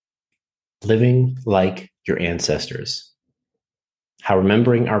Living like your ancestors. How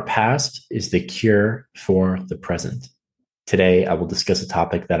remembering our past is the cure for the present. Today, I will discuss a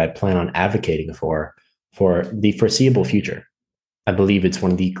topic that I plan on advocating for the foreseeable future. I believe it's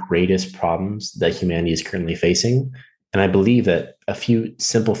one of the greatest problems that humanity is currently facing. And I believe that a few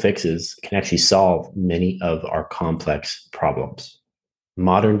simple fixes can actually solve many of our complex problems.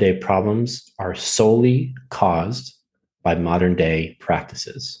 Modern day problems are solely caused by modern day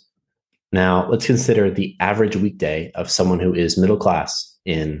practices. Now, let's consider the average weekday of someone who is middle class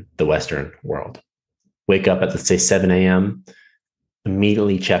in the Western world. Wake up at, let's say, 7 a.m.,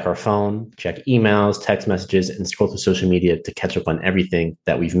 immediately check our phone, check emails, text messages, and scroll through social media to catch up on everything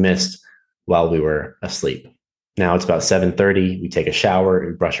that we've missed while we were asleep. Now it's about 7:30. We take a shower,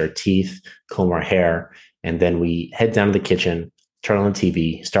 we brush our teeth, comb our hair, and then we head down to the kitchen, turn on the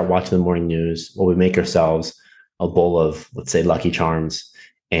TV, start watching the morning news while we make ourselves a bowl of, let's say, Lucky Charms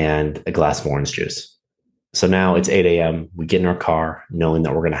and a glass of orange juice. So now it's 8 a.m. We get in our car knowing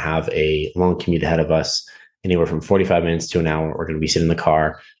that we're going to have a long commute ahead of us, anywhere from 45 minutes to an hour. We're going to be sitting in the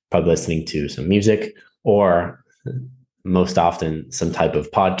car, probably listening to some music or most often some type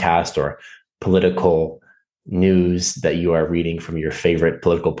of podcast or political news that you are reading from your favorite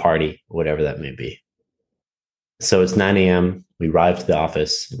political party, whatever that may be. So it's 9 a.m. We arrive to the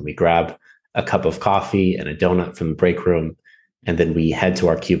office and we grab a cup of coffee and a donut from the break room. And then we head to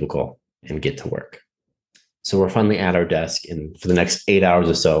our cubicle and get to work. So we're finally at our desk. And for the next 8 hours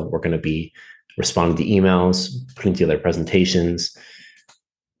or so, we're going to be responding to emails, putting together presentations,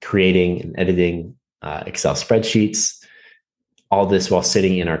 creating and editing Excel spreadsheets. All this while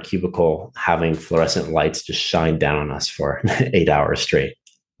sitting in our cubicle, having fluorescent lights just shine down on us for 8 hours straight.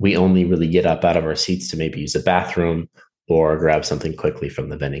 We only really get up out of our seats to maybe use the bathroom or grab something quickly from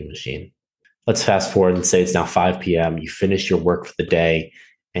the vending machine. Let's fast forward and say it's now 5 p.m. You finish your work for the day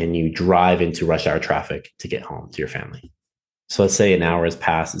and you drive into rush hour traffic to get home to your family. So let's say an hour has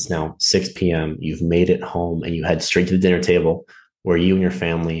passed. It's now 6 p.m. You've made it home and you head straight to the dinner table where you and your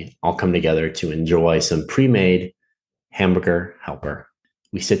family all come together to enjoy some pre-made hamburger helper.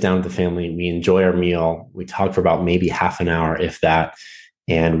 We sit down with the family, we enjoy our meal. We talk for about maybe half an hour, if that,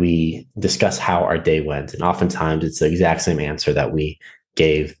 and we discuss how our day went. And oftentimes it's the exact same answer that we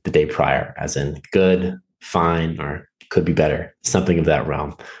gave the day prior, as in good, fine, or could be better, something of that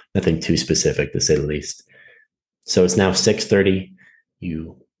realm. Nothing too specific, to say the least. So it's now 6:30.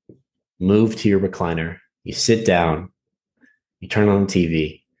 You move to your recliner, you sit down, you turn on the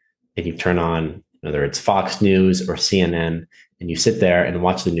TV, and you turn on, whether it's Fox News or CNN, and you sit there and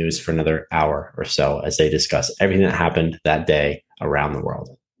watch the news for another hour or so as they discuss everything that happened that day around the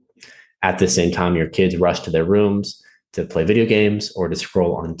world. At the same time, your kids rush to their rooms to play video games or to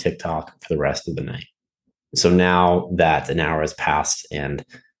scroll on TikTok for the rest of the night. So now that an hour has passed and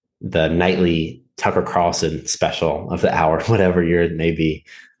the nightly Tucker Carlson special of the hour, whatever year it may be,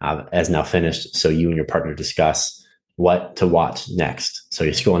 has now finished. So you and your partner discuss what to watch next. So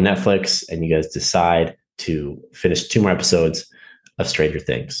you scroll on Netflix and you guys decide to finish 2 more episodes of Stranger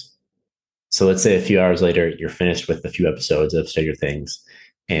Things. So let's say a few hours later, you're finished with a few episodes of Stranger Things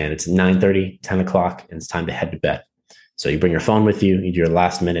and it's 9:30, 10 o'clock, and it's time to head to bed. So you bring your phone with you, you do your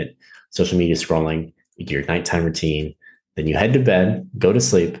last minute social media scrolling, you do your nighttime routine, then you head to bed, go to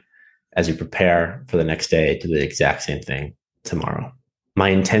sleep as you prepare for the next day to do the exact same thing tomorrow. My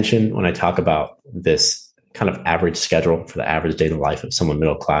intention when I talk about this kind of average schedule for the average day in the life of someone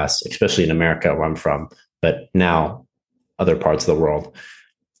middle class, especially in America where I'm from, but now other parts of the world,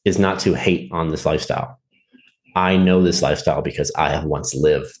 is not to hate on this lifestyle. I know this lifestyle because I have once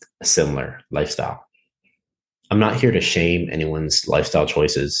lived a similar lifestyle. I'm not here to shame anyone's lifestyle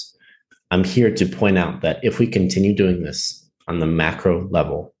choices. I'm here to point out that if we continue doing this on the macro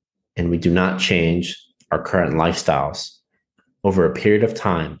level and we do not change our current lifestyles over a period of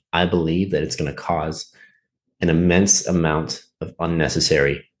time, I believe that it's going to cause an immense amount of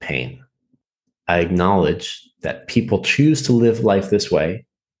unnecessary pain. I acknowledge that people choose to live life this way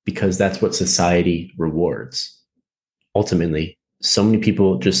because that's what society rewards. Ultimately, so many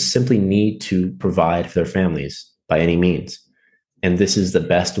people just simply need to provide for their families by any means. And this is the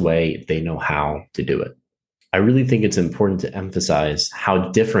best way they know how to do it. I really think it's important to emphasize how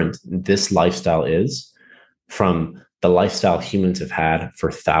different this lifestyle is from the lifestyle humans have had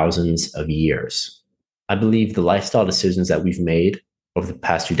for thousands of years. I believe the lifestyle decisions that we've made over the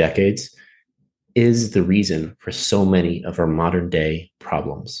past 2 decades is the reason for so many of our modern day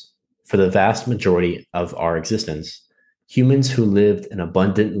problems. For the vast majority of our existence, humans who lived an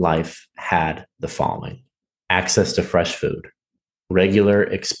abundant life had the following: access to fresh food, regular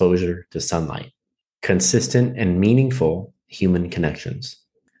exposure to sunlight, consistent and meaningful human connections,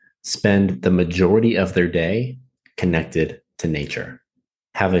 spend the majority of their day connected to nature,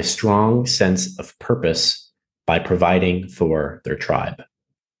 have a strong sense of purpose by providing for their tribe.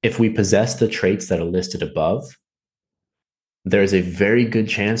 If we possess the traits that are listed above, there's a very good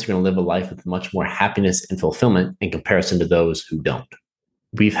chance you're going to live a life with much more happiness and fulfillment in comparison to those who don't.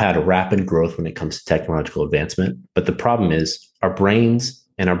 We've had a rapid growth when it comes to technological advancement, but the problem is our brains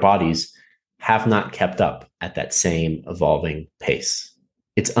and our bodies have not kept up at that same evolving pace.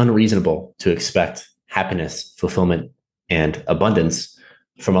 It's unreasonable to expect happiness, fulfillment, and abundance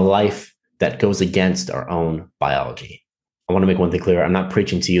from a life that goes against our own biology. I want to make one thing clear. I'm not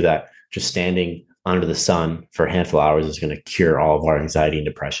preaching to you that just standing under the sun for a handful of hours is going to cure all of our anxiety and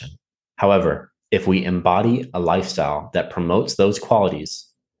depression. However, if we embody a lifestyle that promotes those qualities,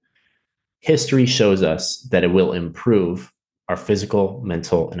 history shows us that it will improve our physical,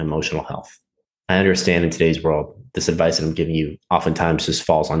 mental, and emotional health. I understand in today's world, this advice that I'm giving you oftentimes just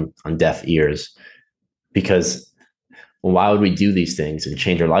falls on deaf ears, because why would we do these things and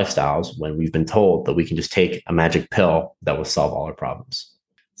change our lifestyles when we've been told that we can just take a magic pill that will solve all our problems?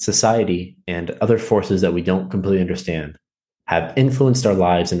 Society and other forces that we don't completely understand have influenced our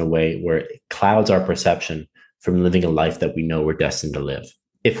lives in a way where it clouds our perception from living a life that we know we're destined to live.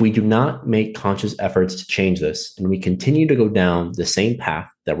 If we do not make conscious efforts to change this, and we continue to go down the same path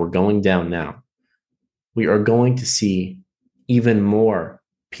that we're going down now, we are going to see even more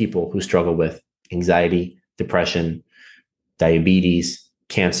people who struggle with anxiety, depression, diabetes,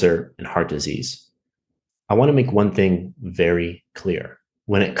 cancer, and heart disease. I want to make one thing very clear.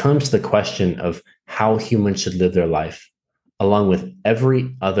 When it comes to the question of how humans should live their life, along with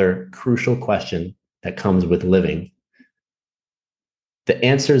every other crucial question that comes with living, the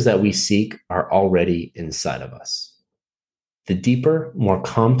answers that we seek are already inside of us. The deeper, more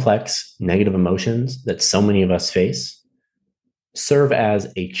complex negative emotions that so many of us face serve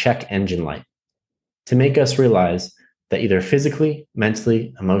as a check engine light to make us realize that either physically,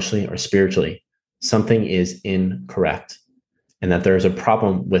 mentally, emotionally, or spiritually, something is incorrect, and that there is a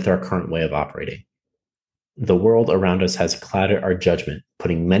problem with our current way of operating. The world around us has clouded our judgment,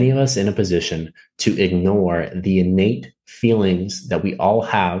 putting many of us in a position to ignore the innate feelings that we all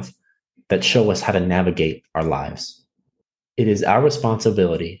have that show us how to navigate our lives. It is our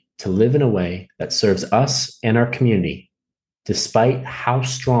responsibility to live in a way that serves us and our community, despite how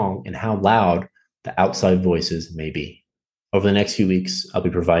strong and how loud the outside voices may be. Over the next few weeks, I'll be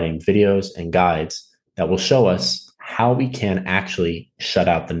providing videos and guides that will show us how we can actually shut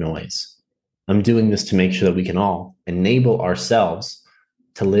out the noise. I'm doing this to make sure that we can all enable ourselves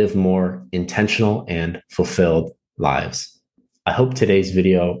to live more intentional and fulfilled lives. I hope today's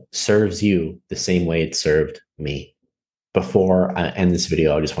video serves you the same way it served me. Before I end this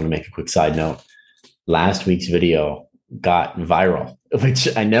video, I just want to make a quick side note. Last week's video got viral, which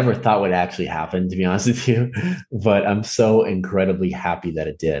I never thought would actually happen, to be honest with you, but I'm so incredibly happy that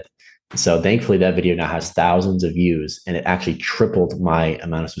it did. So thankfully that video now has thousands of views, and it actually tripled my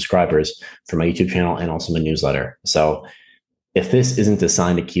amount of subscribers for my YouTube channel and also my newsletter. So if this isn't a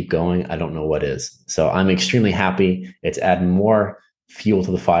sign to keep going, I don't know what is. So I'm extremely happy. It's adding more fuel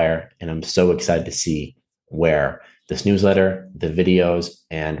to the fire, and I'm so excited to see where this newsletter, the videos,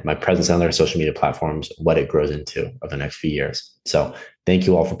 and my presence on their social media platforms, what it grows into over the next few years. So thank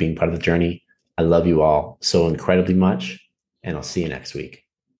you all for being part of the journey. I love you all so incredibly much, and I'll see you next week.